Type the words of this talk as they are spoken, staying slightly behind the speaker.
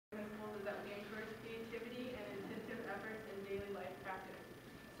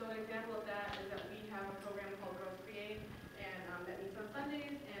example of that is that we have a program called Girls Create, and that meets on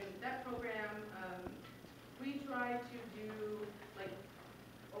Sundays. And that program, we try to do like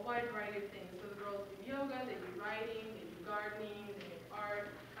a wide variety of things. So the girls do yoga, they do writing, they do gardening, they make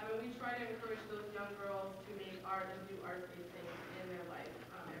art. We try to encourage those young girls to make art and do art-based things in their life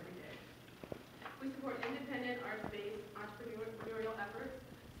every day. We support independent art-based entrepreneurial efforts.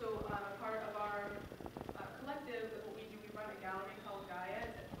 So a part of our collective is what we do. We run a gallery called Gaia.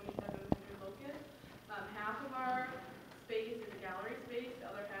 It's at 2700 Locust. Half of our space is a gallery space.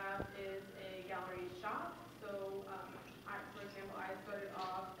 The other half is a gallery shop. So, for example, I started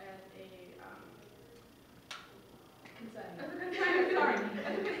off as a consignor.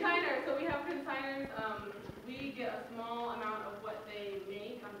 So we have consigners. We get a small amount of what they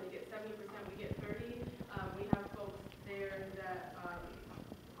make. They get 70%. We get 30%. We have folks there that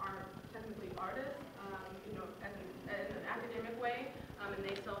aren't technically artists, in an academic way, and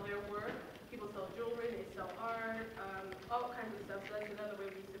they sell their work. People sell jewelry, they sell art, all kinds of stuff. So that's another way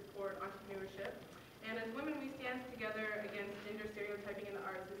we support entrepreneurship. And as women, we stand together against gender stereotyping in the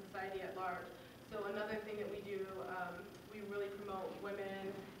arts and society at large. So another thing that we do, we really promote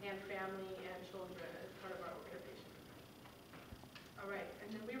women and family and children as part of our organization. All right,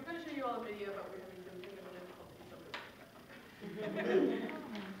 and then we were going to show you all a video, but we're having some technical difficulties.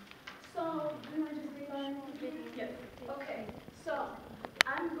 So, we want to just read on? Yes. Okay, so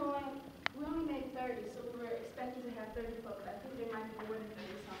we only made 30, so we were expecting to have 30 folks. I think there might be more than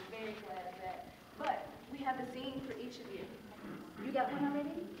 30, so I'm very glad of that. But we have a zine for each of you. You got one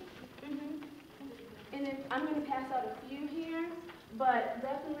already? Mm-hmm. And then I'm going to pass out a few here, but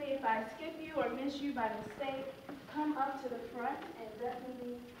definitely if I skip you or miss you by mistake, come up to the front and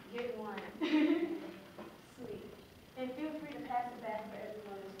definitely get one. Sweet. And feel free to pass it back for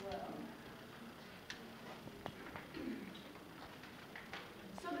everyone as well.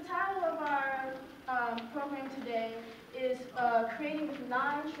 So the title of our program today is Creating with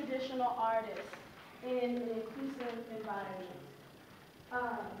Non-Traditional Artists in an Inclusive Environment.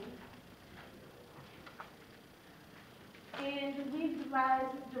 And we've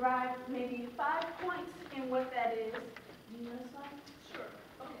derived maybe 5 points in what that is. Do you know some? Sure.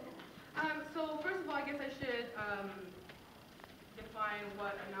 Okay. So first of all, I guess I should define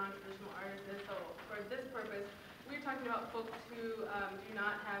what a non-traditional artist is. So for this purpose, we're talking about folks who do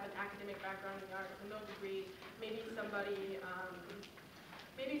not have an academic background in the arts, so no degree. Maybe somebody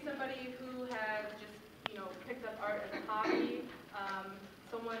who has just picked up art as a hobby.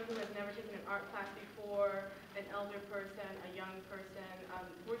 Someone who has never taken an art class before, an elder person, a young person.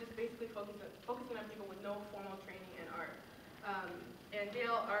 We're just basically focusing on people with no formal training in art. And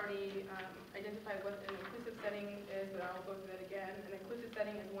Dale already identified what an inclusive setting is, but I'll go through that again. An inclusive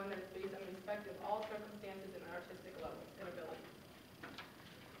setting is one that is based on respect of all circumstances and artistic levels and ability.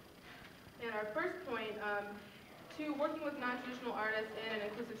 And our first point, to working with non-traditional artists in an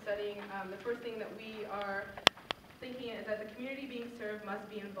inclusive setting, the first thing that we are thinking is that the community being served must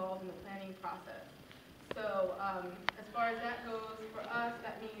be involved in the planning process. So as far as that goes, for us,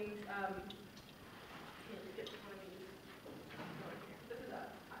 that means, get one of these. This is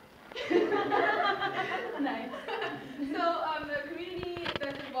us. Hi. Nice. So the community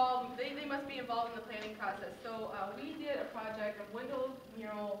that's involved, they must be involved in the planning process. So we did a project, a window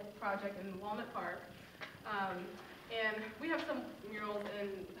mural project in Walnut Park. And we have some murals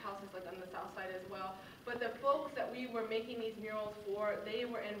in houses like on the south side as well. But the folks that we were making these murals for, they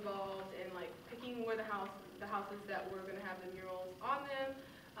were involved in like picking where the houses that were going to have the murals on them,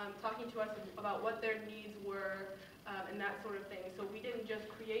 talking to us about what their needs were, and that sort of thing. So we didn't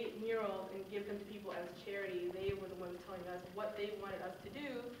just create murals and give them to people as charity. They were the ones telling us what they wanted us to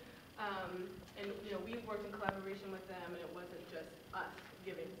do, and we worked in collaboration with them, and it wasn't just us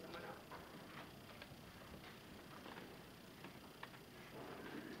giving to someone else.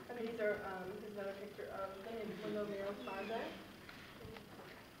 Okay, these are this is another picture of the window mural project.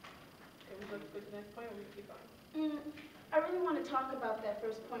 Okay, we go to the next point, or we keep going? I really want to talk about that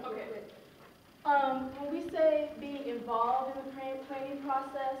first point real Okay. quick. When we say being involved in the planning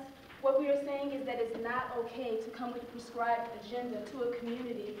process, what we are saying is that it's not okay to come with a prescribed agenda to a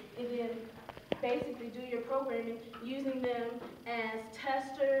community and then basically do your programming using them as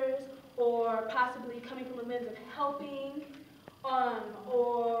testers or possibly coming from a lens of helping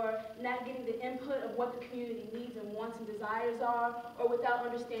or not getting the input of what the community needs and wants and desires are, or without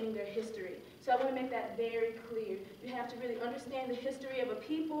understanding their history. So I want to make that very clear. You have to really understand the history of a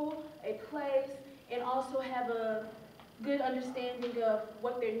people, a place, and also have a good understanding of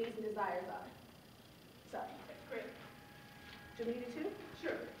what their needs and desires are. Sorry. Okay, great. Do we need it too?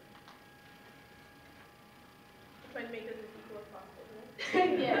 Sure. I'm trying to make this as equal as possible.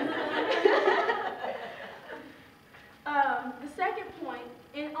 Yes. The second point,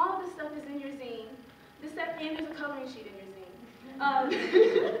 and all of this stuff is in your zine, and there's a coloring sheet in your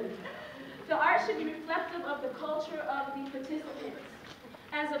zine. The art should be reflective of the culture of the participants.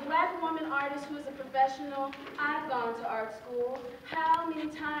 As a Black woman artist who is a professional, I've gone to art school. How many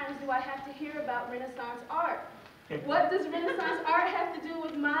times do I have to hear about Renaissance art? What does Renaissance art have to do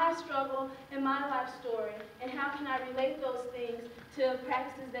with my struggle and my life story? And how can I relate those things to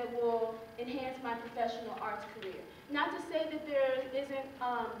practices that will enhance my professional arts career? Not to say that there isn't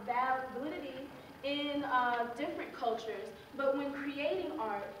validity in different cultures, but when creating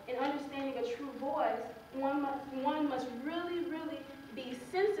art and understanding a true voice, one must really, really be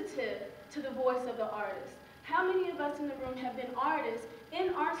sensitive to the voice of the artist. How many of us in the room have been artists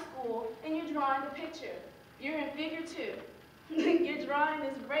in art school and you're drawing a picture? You're in figure 2. You're drawing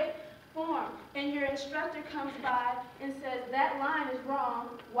this great form, and your instructor comes by and says, that line is wrong,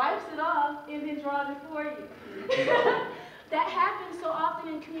 wipes it off, and then draws it for you. That happens so often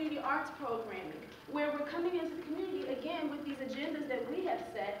in community arts programming, where we're coming into the community, again, with these agendas that we have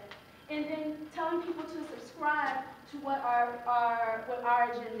set, and then telling people to subscribe to what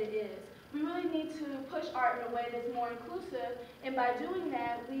our agenda is. We really need to push art in a way that's more inclusive, and by doing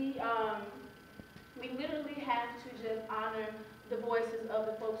that, we literally have to just honor the voices of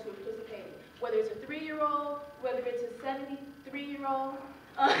the folks who are participating. Whether it's a 3-year-old, whether it's a 73-year-old,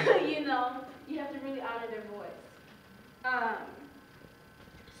 you know, you have to really honor their voice.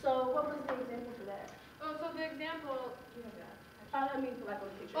 So what was the example for that? Oh, so the example, you have that. I mean, like on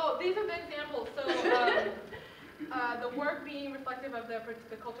the picture. Oh, these are the examples. So the work being reflective of the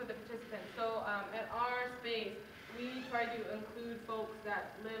culture of the participants. So at our space, we try to include folks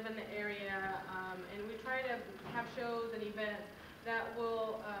that live in the area, and we try to have shows and events that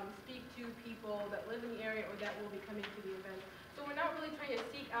will speak to people that live in the area or that will be coming to the event. So we're not really trying to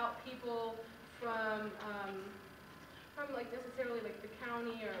seek out people from like necessarily like the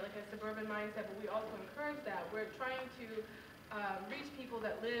county or like a suburban mindset, but we also encourage that. We're trying to reach people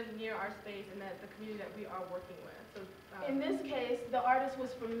that live near our space and that the community that we are working with. So in this case, the artist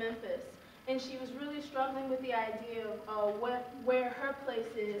was from Memphis, and she was really struggling with the idea of where her place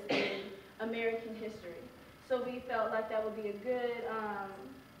is in American history. So we felt like that would be a good,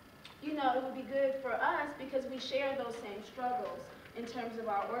 you know, it would be good for us because we share those same struggles in terms of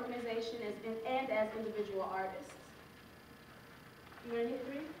our organization and as individual artists. You want to hit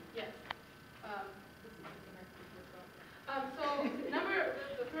 3? yes. So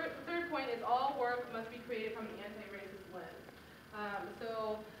the third point is all work must be created from an anti-racist lens.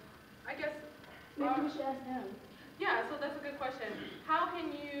 So I guess maybe we should ask them. Yeah, so that's a good question. How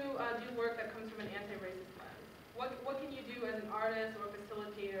can you do work that comes from an anti-racist lens? What can you do as an artist or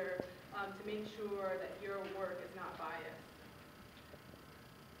facilitator to make sure that your work is not biased?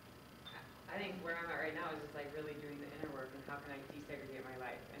 I think where I'm at right now is just like really doing the inner work and how can I desegregate my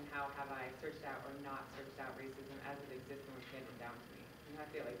life and how have I searched out or not searched out racism as it exists and was handed down to me. And I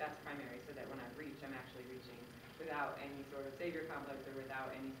feel like that's primary so that when I reach, I'm actually reaching without any sort of savior complex or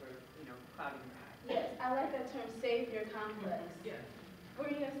without any sort of, you know, clouding my eyes. Yes, I like that term, savior complex. Yes.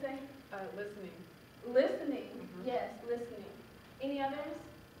 What were you going to say? Listening. Listening. Yes, listening. Any others?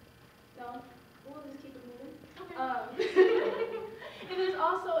 No? We'll just keep it moving. Okay. And there's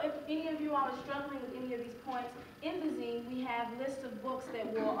also, if any of you all are struggling with any of these points, in the zine we have lists of books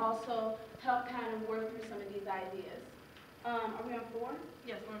that will also help kind of work through some of these ideas. Are we on 4?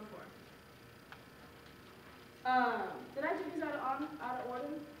 Yes, we're on 4. Did I do these out of order?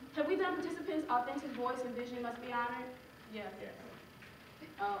 Have we done participants' authentic voice and vision must be honored? Yes.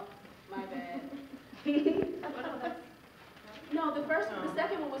 Oh, my bad. No, the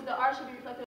second one was the art should be reflective